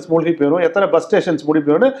ஸ்டேஷன்ஸ் மூழ்கி போயிடும், எத்தனை பஸ் ஸ்டேஷன்ஸ் மூழ்கி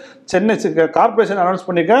போயிடும். சென்னை கார்பரேஷன் அனௌன்ஸ்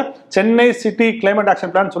பண்ணிக்க Chennai city climate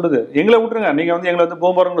action plan சொல்லுது. எங்களை விட்டுருங்க, நீங்க வந்து எங்களை வந்து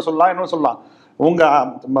பூமரம்னு சொல்லலாம், இன்னும் சொல்லலாம். உங்க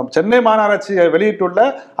சென்னை மாநகராட்சி வெளியிட்டுள்ள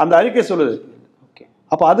அந்த அறிக்கை சொல்லுது.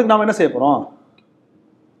 அப்ப அதுக்கு நாம என்ன செய்ய போறோம்?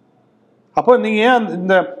 அப்போ நீங்க ஏன்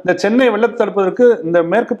இந்த சென்னை வெள்ளத்தை தடுப்பதற்கு இந்த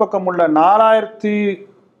மேற்கு பக்கம் உள்ள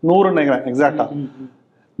 4100 நினைக்கிறேன் எக்ஸாக்டா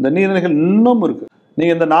இந்த நீர்நிலைகள் இன்னும் இருக்கு.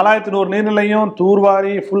 நீங்க இந்த 4100 நீர்நிலையும்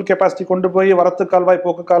தூர்வாரி ஃபுல் கெப்பாசிட்டி கொண்டு போய் வரத்து கால்வாய்,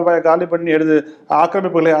 போக்கு கால்வாயை காலி பண்ணி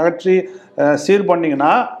ஆக்கிரமிப்புகளை அகற்றி சீர்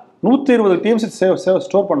பண்ணீங்கன்னா 120 டிஎம்சி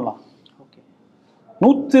ஸ்டோர் பண்ணலாம்.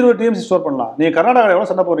 120 டிஎம்சி ஸ்டோர் பண்ணலாம். நீங்க கர்நாடகாவில்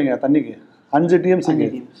எவ்வளவு சண்டை போடுறீங்க தண்ணிக்கு? 5 டிஎம்சிக்கு.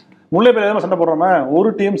 முல்லைப்பேர் எதாவது சண்டை போடுறோமே, 1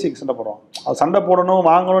 டிஎம்சிக்கு சண்டை போடுறோம். அது சண்டை போடணும்,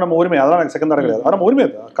 வாங்கணும், நம்ம உரிமை. அதெல்லாம் எனக்கு செகண்டரி கிடையாது. அது நம்ம உரிமை,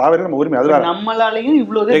 காவேரி நம்ம உரிமை. அது வேற. நம்மளாலையும்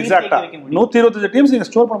இவ்வளவு எக்ஸாக்டா 125 டிஎம்சி நீங்க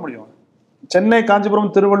ஸ்டோர் பண்ண முடியும். சென்னை, காஞ்சிபுரம்,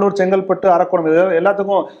 திருவள்ளூர், செங்கல்பட்டு, அரக்கோணம்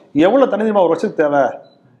எல்லாத்துக்கும் எவ்வளவு தண்ணி ஒரு வருஷத்துக்கு தேவை?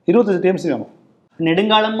 25 டிஎம்சி வேணும்.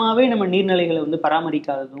 நெடுங்காலமாவே நம்ம நீர்நிலைகளை வந்து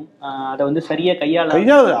பராமரிக்காததும் அதை வந்து சரியா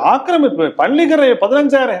கையாள ஆக்கிரமிப்பு. பள்ளிக்கரை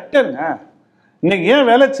 15,000 ஹெக்டேருங்க. இன்னைக்கு ஏன்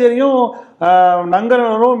வேளச்சேரியும்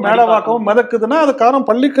நங்கரும் மேடவாக்கவும் மிதக்குதுன்னா அது காரணம்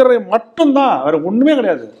பள்ளிக்கரை மட்டும்தான், வேற ஒண்ணுமே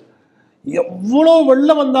கிடையாது. எவ்வளவு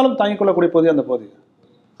வெள்ளம் வந்தாலும் தாங்கிக் கொள்ளக்கூடிய பகுதி அந்த பகுதி.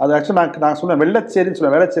 அது ஆக்சுவலி நான் சொல்லுவேன் வெள்ளச்சேரின்னு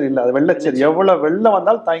சொல்லுவேன், வேளச்சேரி இல்லை, அது வெள்ளச்சேரி. எவ்வளவு வெள்ளம்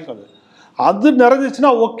வந்தாலும் தாங்கிக்கொள்ளுது. அது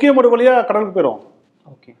நிறைஞ்சிச்சுன்னா ஒக்கே மடு வழியா கடலுக்கு போயிடும்.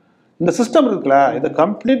 இந்த சிஸ்டம் இருக்குல்ல, இதை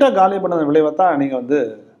கம்ப்ளீட்டா காலி பண்ண விளைவை தான் நீங்க வந்து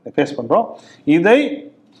ஃபேஸ் பண்றோம். இதை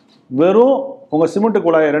வெறும் உங்க சிமெண்ட்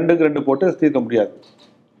குழாயை 2க்கு 2 போட்டு தீர்க்க முடியாது.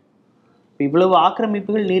 இவ்வளவு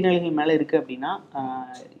ஆக்கிரமிப்புகள் நீர்நிலைகள் மேல இருக்கு அப்படின்னா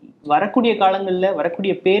வரக்கூடிய காலங்கள்ல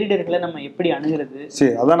வரக்கூடிய பேரிடர்களை நம்ம எப்படி அணுகிறது?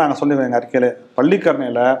 சரி, அதான் நாங்க சொல்லுவேன் எங்க அறிக்கையில,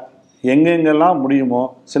 பள்ளிக்கரணையில எங்கெங்கெல்லாம் முடியுமோ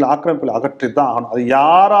சில ஆக்கிரமிப்புகளை அகற்றி தான் ஆகணும். அது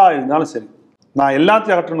யாரா இருந்தாலும் சரி. நான்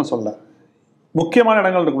எல்லாத்தையும் அகற்றணும்னு சொல்ல, முக்கியமான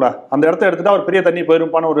இடங்கள் இருக்குல்ல, அந்த இடத்த எடுத்துட்டா ஒரு பெரிய தண்ணி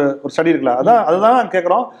போயிருப்பான ஒரு ஸ்டடி இருக்குல்ல, அதுதான் நான்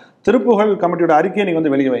கேட்குறோம். திருப்புகழ் கமிட்டியோட அறிக்கையை நீங்க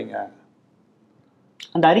வந்து வெளியே வைங்க.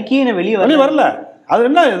 அந்த அறிக்கையை வெளியே வரல. அது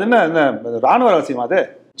என்ன ராணுவ ரகசியமா? அது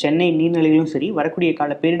சென்னை நீர்நிலைகளும் சரி, வரக்கூடிய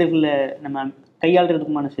கால பேரிடர்களை நம்ம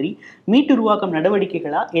கையாளுறதுக்குமான சரி, மீட்டுருவாக்கம்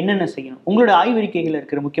நடவடிக்கைகளா என்னென்ன செய்யணும்? உங்களோட ஆய்வறிக்கைகள்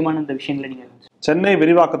இருக்கிற முக்கியமான இந்த விஷயங்களை நீங்க சென்னை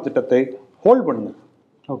விரிவாக்க திட்டத்தை ஹோல்ட் பண்ணுங்க.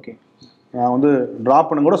 ஓகே, நான் வந்து டிராப்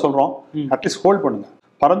பண்ணு கூட சொல்றோம், அட்லீஸ்ட் ஹோல்ட் பண்ணுங்க.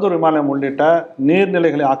 பரந்தூர் விமானம் உள்ளிட்ட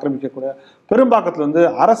நீர்நிலைகளை ஆக்கிரமிக்கக்கூடிய பெரும்பாக்கத்தில் வந்து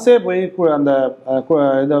அரசே போய் அந்த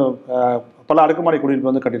இது பல அடுக்குமாடி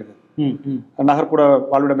குடியிருப்பு வந்து கட்டியிருக்கு. நகர்ப்புற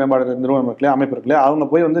வாழ்விட மேம்பாடு நிறுவனம் இருக்குல்லையா, அமைப்பு இருக்குல்லையா, அவங்க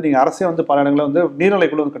போய் வந்து நீங்க அரசே வந்து பல இடங்களில் வந்து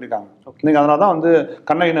நீர்நிலைக்குள்ள வந்து கட்டிட்டாங்க. நீங்க அதனால தான் வந்து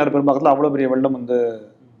கண்ணகி நகர் பெரும்பாக்கத்தில் அவ்வளோ பெரிய வெள்ளம் வந்து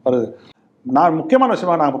வருது. நான் முக்கியமான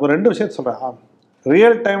விஷயமா நான் இப்போ 2 விஷயத்தை சொல்றேன்.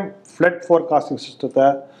 ரியல் டைம் ஃப்ளட் ஃபோர்காஸ்டிங் சிஸ்டத்தை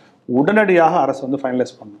உடனடியாக அரசு வந்து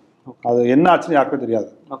ஃபைனலைஸ் பண்ணணும். அது என்ன ஆச்சுன்னு யாருக்கும் தெரியாது.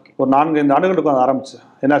 ஒரு 4-5 ஆண்டுகளுக்கு அது ஆரம்பிச்சு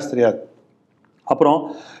என்னாச்சு தெரியாது. அப்புறம்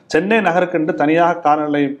சென்னை நகருக்கென்று தனியாக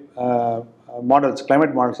காலநிலை மாடல்ஸ்,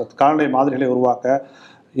 கிளைமேட் மாடல்ஸ், காலநிலை மாதிரிகளை உருவாக்க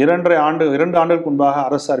 2 ஆண்டுகளுக்கு முன்பாக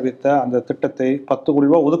அரசு அறிவித்த அந்த திட்டத்தை 10 கோடி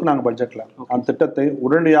ரூபாய் ஒதுக்குனாங்க பட்ஜெட்ல. அந்த திட்டத்தை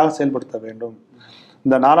உடனடியாக செயல்படுத்த வேண்டும்.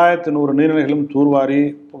 இந்த 4100 நீர்நிலைகளும் தூர்வாரி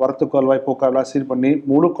வரத்து கால்வாய் போக்கால்வாய் சீர் பண்ணி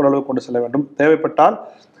முழு கொள்ளளவு கொண்டு செல்ல வேண்டும். தேவைப்பட்டால்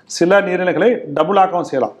சில நீர்நிலைகளை டபுள் ஆக்கவும்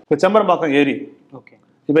செய்யலாம். இப்போ செம்பரம்பாக்கம் ஏரி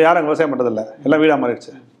இப்போ யாரும் விவசாயம் பண்ணுறதில்ல, எல்லாம் வீடாக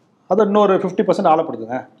மாறிடுச்சு. அது இன்னொரு 50%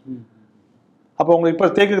 ஆழப்படுத்துங்க. அப்போ உங்களுக்கு இப்போ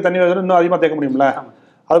தேக்குக்கு தண்ணி வருது, இன்னும் அதிகமாக தேக்க முடியும்ல.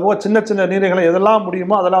 அதுபோக சின்ன சின்ன நீர்நிலைகளை எதெல்லாம்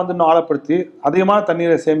முடியுமோ அதெல்லாம் வந்து இன்னும் ஆழப்படுத்தி அதிகமான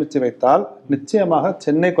தண்ணீரை சேமித்து வைத்தால் நிச்சயமாக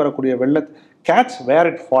சென்னைக்கு வரக்கூடிய வெள்ள கேட்ச் வேர்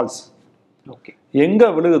இட் ஃபால்ஸ். எங்கே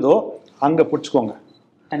விழுகுதோ அங்கே பிடிச்சிக்கோங்க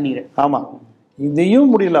தண்ணீர். ஆமாம்.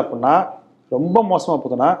 இதையும் முடியல அப்படின்னா ரொம்ப மோசமாக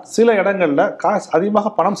போகுதுன்னா சில இடங்களில் காசு அதிகமாக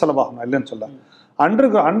பணம் செலவாகணும், இல்லைன்னு சொல்ல. அண்டர்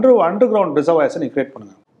கிரவுண்ட் ரிசர்வாயர்ஸை நீங்கள் கிரியேட்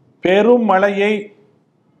பண்ணுங்க. பெரும் மழையை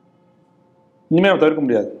இனிமேல் தவிர்க்க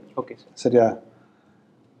முடியாது. Okay sir. சரியா?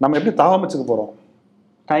 நம்ம எப்படி தாவமைச்சுக்க போகிறோம்,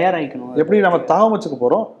 தயாராகிக்கணும். எப்படி நம்ம தாவமைச்சுக்க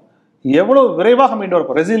போகிறோம், எவ்வளோ விரைவாக மீண்டு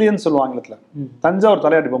வரப்போம். ரெசிலியன்ஸ் சொல்லுவாங்க ஆங்கிலத்தில். தஞ்சாவூர்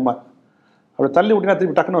தலையாட்டி பொம்மை அப்படி தள்ளி விட்டிங்கன்னா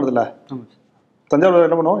திருப்பி டக்குன்னு வருதுல்ல. தஞ்சாவூர்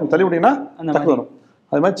என்ன பண்ணுவோம், தள்ளி விட்டிங்கன்னா டக்குன்னு வரும்.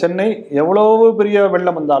 அது மாதிரி சென்னை எவ்வளவு பெரிய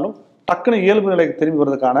வெள்ளம் வந்தாலும் டக்குன்னு இயல்பு நிலைக்கு திரும்பி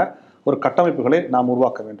வருவதற்கான ஒரு கட்டமைப்புகளை நாம்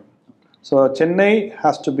உருவாக்க வேண்டும். So Chennai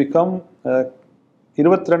has to become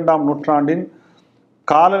 22ஆம் நூற்றாண்டின்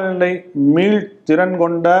காலநிலை மீள் திறன்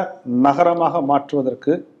கொண்ட நகரமாக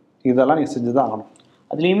மாற்றுவதற்கு இதெல்லாம் நீ செஞ்சுதான் ஆகணும்.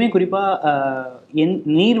 அதுலேயுமே குறிப்பாக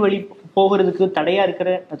நீர் வழி போகிறதுக்கு தடையா இருக்கிற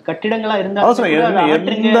கட்டிடங்களா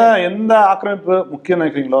இருந்தா எந்த ஆக்கிரமிப்பு முக்கியம்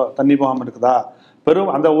நினைக்கிறீங்களோ தண்ணி போகாமல் இருக்குதா,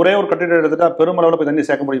 அந்த ஒரே ஒரு கட்டிடம் எடுத்துட்டா பெருமளவில் போய் தண்ணி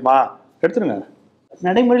சேர்க்க முடியுமா, எடுத்துருங்க.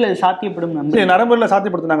 நடைமுறையில் அது சாத்தியப்படும். நடைமுறையில்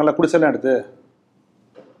சாத்தியப்படுத்தினாங்கல்ல குடிசைலாம் எடுத்து.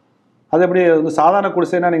 அது எப்படி வந்து சாதாரண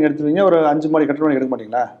குடிசைனா நீங்கள் எடுத்துவீங்க, ஒரு 5 மாடி கட்டிடம் எடுக்க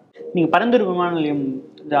மாட்டீங்களா? நீங்கள் பரந்தூர் விமான நிலையம்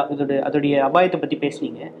அதோடைய அபாயத்தை பற்றி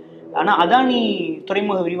பேசுனீங்க. ஆனால் அதானி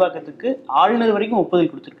துறைமுக விரிவாக்கத்துக்கு ஆளுநர் வரைக்கும்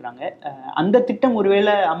ஒப்புதல் கொடுத்துருக்குறாங்க. அந்த திட்டம்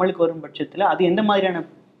ஒருவேளை அமலுக்கு வரும் பட்சத்தில் அது எந்த மாதிரியான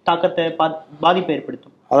தாக்கத்தை பாதிப்பை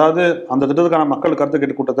ஏற்படுத்தும்? அதாவது அந்த திட்டத்துக்கான மக்கள் கருத்து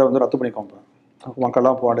கேட்டு கூட்டத்தை வந்து ரத்து பண்ணிக்கோங்க.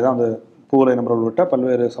 மக்கள்லாம் போக வேண்டியதான். அந்த பூவலை நம்பர்கள் உள்ளிட்ட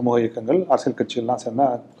பல்வேறு சமூக இயக்கங்கள் அரசியல் கட்சிகள்லாம் சேர்ந்தா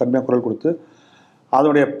கடுமையாக குரல் கொடுத்து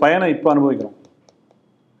அதனுடைய பயனை இப்போ அனுபவிக்கிறோம்.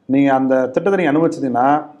 நீங்கள் அந்த திட்டத்தை நீங்கள் அனுபவிச்சீங்கன்னா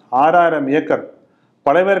 6000 ஏக்கர்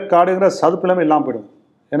பழவேற்காடுங்கிற சதுப்பிலமே இல்லாமல் போயிடும்.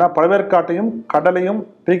 ஏன்னா பழவேற்காட்டையும் கடலையும்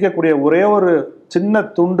பிரிக்கக்கூடிய ஒரே ஒரு சின்ன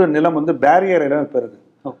துண்டு நிலம் வந்து பேரியர் ஐலாண்ட் இப்போ இருக்குது.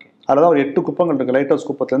 ஓகே. அதில் தான் ஒரு 8 குப்பங்கள் இருக்குது. லைட் ஹவுஸ்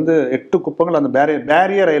குப்பத்துலேருந்து 8 குப்பங்கள் அந்த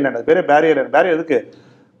பேரியர் ஐலாண்ட். அது பேரே பேரியர் ஐலாண்ட். பேரியர் எதுக்கு?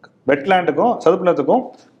 வெட்லேண்டுக்கும் சதுப்பிலத்துக்கும்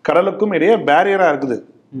கடலுக்கும் இடையே பேரியராக இருக்குது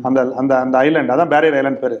அந்த அந்த அந்த ஐலாண்ட். அதான் பேரியர்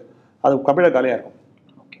ஐலாண்ட் பேர். அது கபில காலியாக இருக்கும்.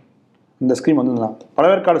 ஓகே. இந்த ஸ்கீம் வந்து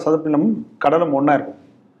பழவேற்காடு சதுப்பிலமும் கடலும் ஒன்றா இருக்கும்.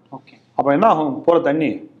 ஓகே. அப்போ என்ன ஆகும்? போகிற தண்ணி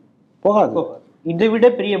போகாது. இதை விட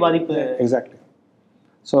பெரிய பாதிப்பு. எக்ஸாக்ட்லி.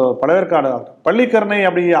 ஸோ பழவேற்காடு பள்ளிக்கரணை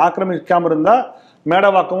அப்படி ஆக்கிரமிக்காமல் இருந்தால்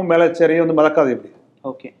மேடவாக்கமும் மேலச்சேரியும் வந்து மிதக்காது. எப்படி?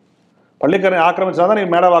 ஓகே. பள்ளிக்கரணை ஆக்கிரமிச்சா தான்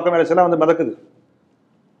நீங்கள் மேடவாக்கம் மேலச்சேரிலாம் வந்து மிதக்குது.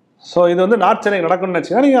 ஸோ இது வந்து நார்த் சென்னை நடக்கணும்னு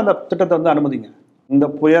நினச்சிங்கன்னா நீங்கள் அந்த திட்டத்தை வந்து அனுமதிங்க. இந்த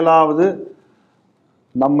புயலாவது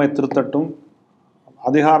நம்மை திருத்தட்டும்,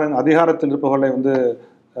 அதிகாரத்தில் இருப்பவர்களை வந்து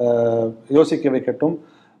யோசிக்க வைக்கட்டும்,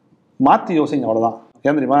 மாற்றி யோசிங்க. அவ்வளோதான்.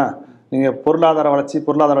 ஏன் தெரியுமா? நீங்கள் பொருளாதார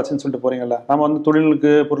வளர்ச்சின்னு சொல்லிட்டு போகிறீங்கல்ல. நம்ம வந்து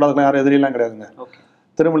தொழிலுக்கு பொருளாதாரம் யாரும் எதிரிலாம் கிடையாதுங்க.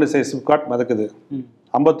 திருமலிசை சிப்காட் மிதக்குது,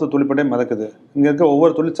 அம்பத்தூர் தொழிற்பட்டே மிதக்குது. இங்கே இருக்க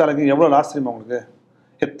ஒவ்வொரு தொழிற்சாலைக்கும் எவ்வளோ லாஸ் தெரியுமா உங்களுக்கு?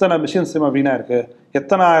 எத்தனை மிஷின்ஸ் தெரியுமா வீணாக இருக்குது?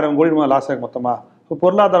 எத்தனை 1000 கோடி லாஸ் ஆகும் மொத்தமாக. இப்போ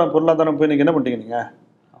பொருளாதாரம் போய் நீங்கள் என்ன பண்ணுறீங்க நீங்கள்?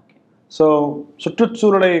 ஸோ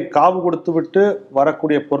சுற்றுச்சூழலை காவு கொடுத்து விட்டு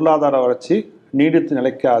வரக்கூடிய பொருளாதார வளர்ச்சி நீடித்து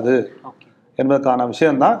நிலைக்காது என்பதற்கான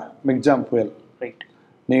விஷயம்தான் மிக்ஜாம் புயல்.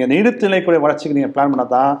 நீங்கள் நீடித்து நிலைக்கூடிய வளர்ச்சிக்கு நீங்கள் பிளான்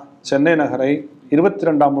பண்ணால் தான் சென்னை நகரை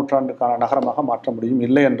 22ஆம் நூற்றாண்டுக்கான நகரமாக மாற்ற முடியும்.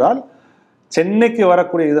 இல்லை என்றால் சென்னைக்கு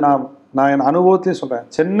வரக்கூடிய இது நான் என் அனுபவத்தையும் சொல்கிறேன்,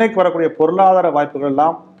 சென்னைக்கு வரக்கூடிய பொருளாதார வாய்ப்புகள்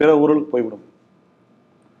எல்லாம் பிற ஊர்களுக்கு போய்விடும்,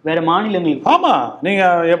 வேற மாநிலங்களுக்கு. ஆமாம்.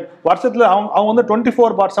 நீங்கள் வருஷத்தில் அவங்க வந்து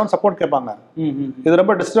 24/7 சப்போர்ட் கேட்பாங்க. இது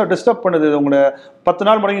ரொம்ப டிஸ்டர்ப் பண்ணுது. உங்களை 10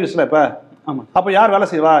 நாள் முடங்கிடுச்சுல இப்போ. அப்போ யார் வேலை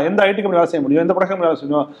செய்வா? எந்த ஐடி கம்பெனி வேலை செய்ய முடியும்? எந்த ப்ரொடக்ஷன் வேலை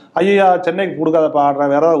செய்யணும்? ஐயா சென்னைக்கு கொடுக்காதப்பா,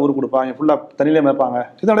 வேற ஏதாவது ஊருக்கு கொடுப்பாங்க, ஃபுல்லாக தண்ணியிலே மேற்பாங்க.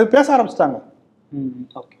 இதோட பேச ஆரம்பிச்சிட்டாங்க.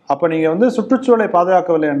 அப்போ நீங்கள் வந்து சுற்றுச்சூழலை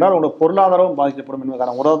பாதுகாக்கவில்லை என்றால் உங்களோட பொருளாதாரமும் பாதிக்கப்படும்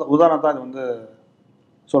என்பதற்கான உதாரணம் தான் இது வந்து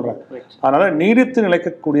சொல்கிறேன். அதனால் நீடித்து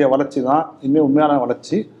நிலைக்கக்கூடிய வளர்ச்சி தான் இனிமேல் உண்மையான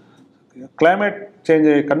வளர்ச்சி. கிளைமேட்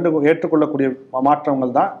சேஞ்சை ஏற்றுக்கொள்ளக்கூடிய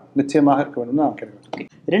மாற்றங்கள் தான் நிச்சயமாக இருக்க வேண்டும் நான் கேட்குறேன்.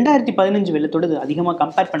 2015 வெள்ளத்தோடு அதிகமாக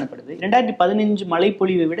கம்பேர் பண்ணப்படுது. 2015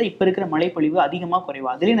 மழைப்பொழிவை விட இப்போ இருக்கிற மழைப்பொழிவு அதிகமாக குறைவா?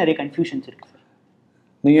 அதுலேயும் நிறைய கன்ஃபியூஷன்ஸ் இருக்கு சார்.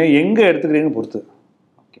 நீங்கள் எங்கே எடுத்துக்கிறீங்கன்னு பொறுத்து.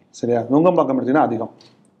 ஓகே, சரியா? நுங்கம்பாக்கம் எடுத்தீங்கன்னா அதிகம்,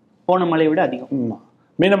 போன மழையை விட அதிகம்.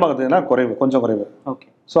 மீனம்பாக்கம் எடுத்தீங்கன்னா குறைவு, கொஞ்சம் குறைவு. ஓகே.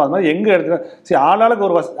 ஸோ அது மாதிரி எங்கே எடுத்துக்க சரி ஆளாளுக்கு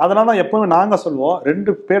ஒரு அதனால தான் எப்பவுமே நாங்கள் சொல்லுவோம்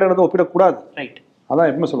 2 பேர் எடுத்து ஒப்பிடக்கூடாது. ரைட். அதான்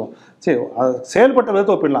எப்பவுமே சொல்லுவோம். சரி, அது செயல்பட்ட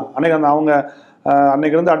விதத்தை ஒப்பிடலாம்.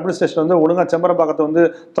 அன்னைக்கு வந்து அட்மினிஸ்ட்ரேஷன் வந்து ஒழுங்காக செம்பரம்பாக்கத்தை வந்து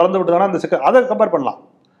திறந்து விட்டுதானா அந்த அதை கம்பேர் பண்ணலாம்.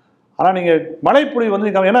 ஆனால் நீங்கள் மழைப்பொழிவு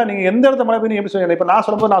வந்து ஏன்னா நீங்கள் எந்த இடத்துல மழை பெய்யும் எப்படி சொல்லுவீங்க? இப்போ நான்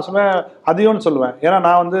சொல்லும்போது நான் சொல்லுவேன் அதிகம்னு சொல்லுவேன், ஏன்னா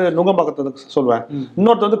நான் வந்து நுங்கம்பாக்கத்துக்கு சொல்லுவேன்.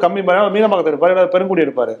 இன்னொருத்தர் வந்து கம்மி மீனம்பாக்கத்தில் இருப்பார், பெருங்குடி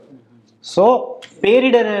இருப்பார். ஸோ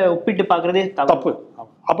பேரிடரை ஒப்பிட்டு பார்க்குறதே தப்பு.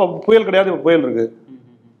 அப்போ புயல் கிடையாது, இப்போ புயல் இருக்கு.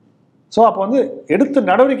 ஸோ அப்போ வந்து எடுத்த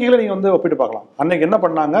நடவடிக்கைகளை நீங்கள் வந்து ஒப்பிட்டு பார்க்கலாம். அன்னைக்கு என்ன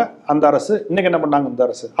பண்ணாங்க அந்த அரசு, இன்னைக்கு என்ன பண்ணாங்க இந்த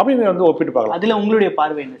அரசு அப்படின்னு வந்து ஒப்பிட்டு பார்க்கலாம். அதில் உங்களுடைய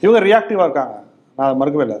பார்வை என்ன? இவங்க ரியாக்டிவாக இருக்காங்க, நான்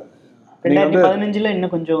மறுக்கவே இல்லை. 2015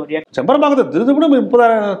 இன்னும் கொஞ்சம் செம்பரம்பாக்கத்தை திருதுபடி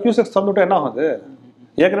 30,000 கியூசெக்ஸ் திறந்துவிட்டா என்ன ஆகுது?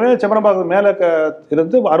 ஏற்கனவே செம்பரம்பாக்கத்து மேலே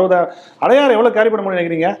இருந்து 60,000 அடையாறு எவ்வளோ கேரி பண்ண முடியும்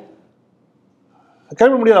நினைக்கிறீங்க? கேரி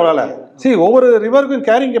பண்ண முடியாது அவ்வளோ. சரி, ஒவ்வொரு ரிவருக்கும்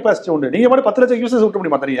கேரிங் கெப்பாசிட்டி உண்டு. நீங்கள் மட்டும் 10 லட்சம் கியூசெக்ஸ் விட்ட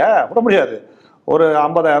முடியுமா? தனியா விட முடியாது. ஒரு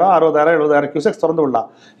 50,000 60,000 70,000 கியூசெக்ஸ் திறந்து விடலாம்.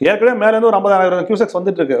 ஏற்கனவே மேலேருந்து ஒரு 50,000 கியூசெக்ஸ்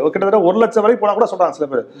வந்துட்டு இருக்கு. கிட்டத்தட்ட 1 லட்சம் வரைக்கும் போனால் கூட சொல்கிறாங்க சில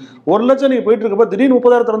பேர். 1 லட்சம் நீங்கள் போயிட்டு இருக்கப்போ திடீர்னு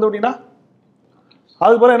 30,000 திறந்து விட்டீங்கன்னா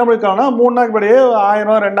அது போல என்ன பண்ணிருக்காங்கன்னா 3 நாளைக்கு படியே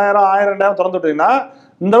 1000 2000 1000 2000 திறந்து விட்டீங்கன்னா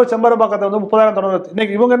இந்த செம்பரம்பாக்கத்தை வந்து 30,000 திறந்து.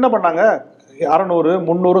 இன்னைக்கு இவங்க என்ன பண்ணாங்க? 600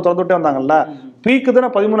 300 திறந்து விட்டே வந்தாங்கல்ல. பீக்கு தானே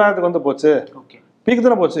 13,000 வந்து போச்சு. பீக்கு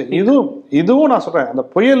தானே போச்சு. இதுவும் நான் சொல்றேன், அந்த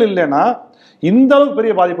புயல் இல்லைன்னா இந்த அளவுக்கு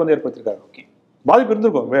பெரிய பாதிப்பு வந்து ஏற்படுத்திருக்காரு. பாதிப்பு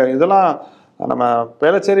இருந்திருக்கும். இதெல்லாம் நம்ம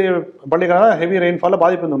வேளச்சேரி பள்ளிக்கான ஹெவி ரெயின்ஃபால்ல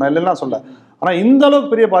பாதிப்பு இருந்தோம், நான் இல்லைன்னா சொல்ல. ஆனால் இந்த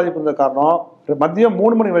அளவுக்கு பெரிய பாதிப்பு இருந்த காரணம் மதியம்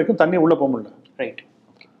 3 மணி வரைக்கும் தண்ணி உள்ள போக முடியல. ரைட்.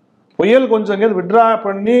 புயல் கொஞ்சம் எங்கேயாவது விட்ரா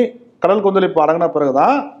பண்ணி கடல் கொந்தளிப்பு அடங்கின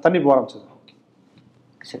பிறகுதான் தண்ணி போக ஆரம்பிச்சது.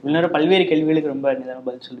 சரி, பல்வேறு கேள்விகளுக்கு ரொம்ப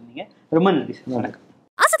பதில் சொல்லுங்க. ரொம்ப நன்றி சார். வணக்கம்.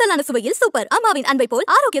 அசத்தலான சுவையில் சூப்பர் அம்மாவின் அன்பை போல்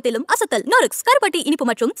ஆரோக்கியத்திலும் அசத்தல் நொறுக்ஸ் கருப்பட்டி இனிப்பு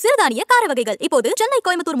மற்றும் சிறுதானிய கார வகைகள் இப்போது சென்னை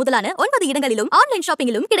கோயம்புத்தூர் முதலான 9 இடங்களிலும் ஆன்லைன்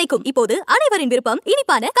ஷாப்பிங்கிலும் கிடைக்கும். இப்போது அனைவரின் விருப்பம்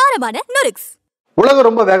இனிப்பான காரமான நொறுக்ஸ். உலகம்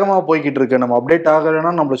ரொம்ப வேகமா போய்கிட்டு இருக்கு. நம்ம அப்டேட்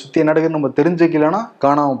ஆகலைன்னா, நம்மளை சுத்தி என்ன நடக்குது நம்ம தெரிஞ்சுக்கலன்னா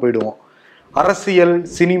காணாம போயிடுவோம். அரசியல்,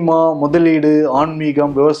 சினிமா, முதலீடு,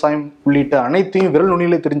 ஆன்மீகம், விவசாயம் உள்ளிட்ட அனைத்தையும் விரல்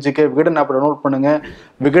நுனியில தெரிஞ்சுக்க விகடன் ஆப்பை டவுன்லோட் பண்ணுங்க.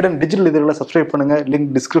 விகடன் டிஜிட்டல் இதழில் சப்ஸ்கிரைப் பண்ணுங்க. லிங்க்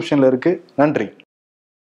டிஸ்கிரிப்ஷன்ல இருக்கு. நன்றி.